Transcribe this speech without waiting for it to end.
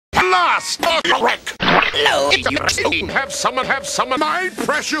last. Wreck. Hello. Have someone my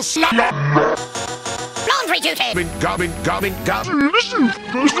precious Laundry duty. Listen.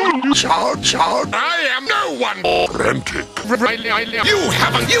 Charge. I am no one. Frantic. You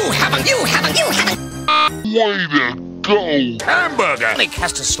haven't. Way to go. Hamburger. Nick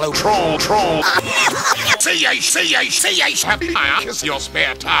has to slow. Troll. CH. Have your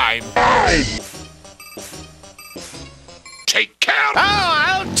spare time. Take care. Oh,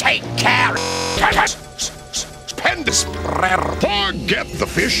 I'll take care. Spend this. Forget the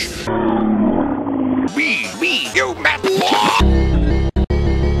fish. You map.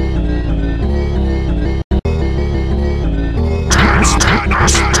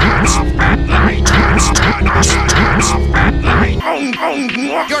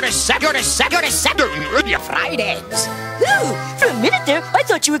 You're a sap. Fried eggs. Ooh, for a minute there, I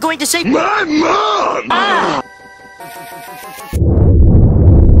thought you were going to say My mom! Ah.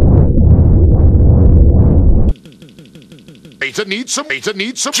 Beta needs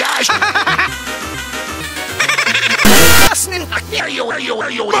some cash. Are you?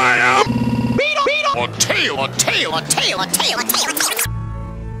 My beetle. On tail.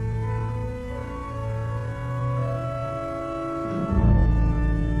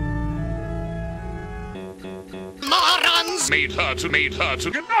 Morons! Made her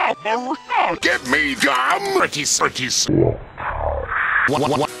to. No. Give me gum. Pretty.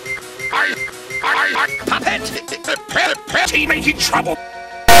 What? I Petty making trouble.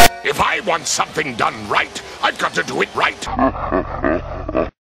 If I want something done right, I've got to do it right.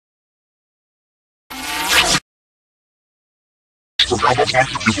 Stop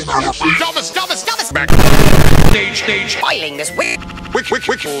us. Back. Stage. Boiling this wick.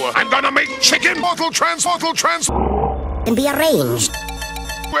 Quick. I'm gonna make chicken. Mortal trans. Can be arranged.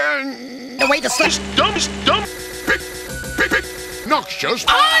 Well, The way to slash. dump. Big. Noxious.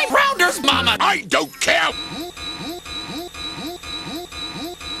 I'm Rounder's mama. I don't care.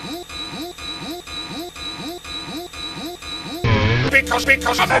 Because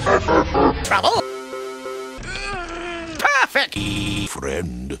Trouble. Perfect.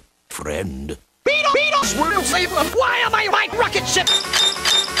 Friend. Beatles will save them. Why am I right rocket ship?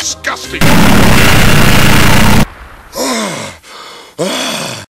 Disgusting.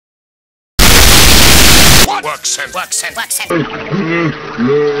 What? Work sent.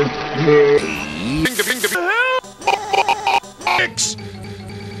 Eggs.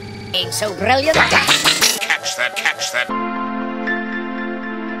 Ain't so brilliant. Catch that.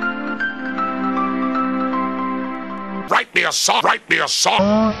 Write me a song.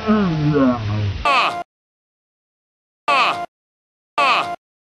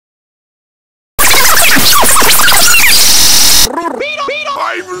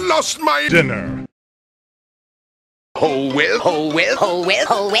 I've lost my dinner. Whole with.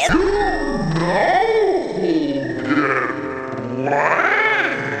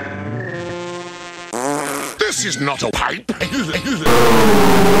 This is not a pipe.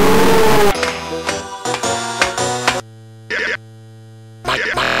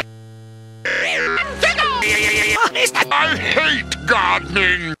 I hate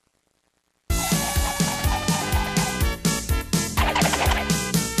gardening.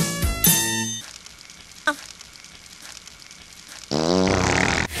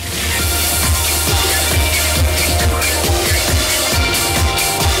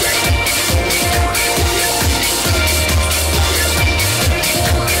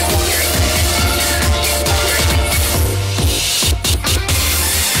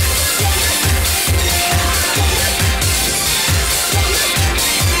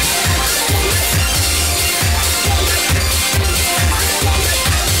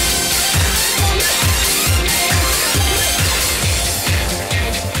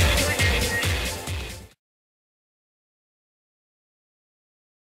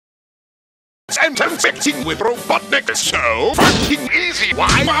 And I'm fixing with Robotnik, so fucking easy.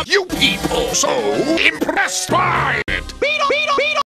 Why are you people so impressed by it?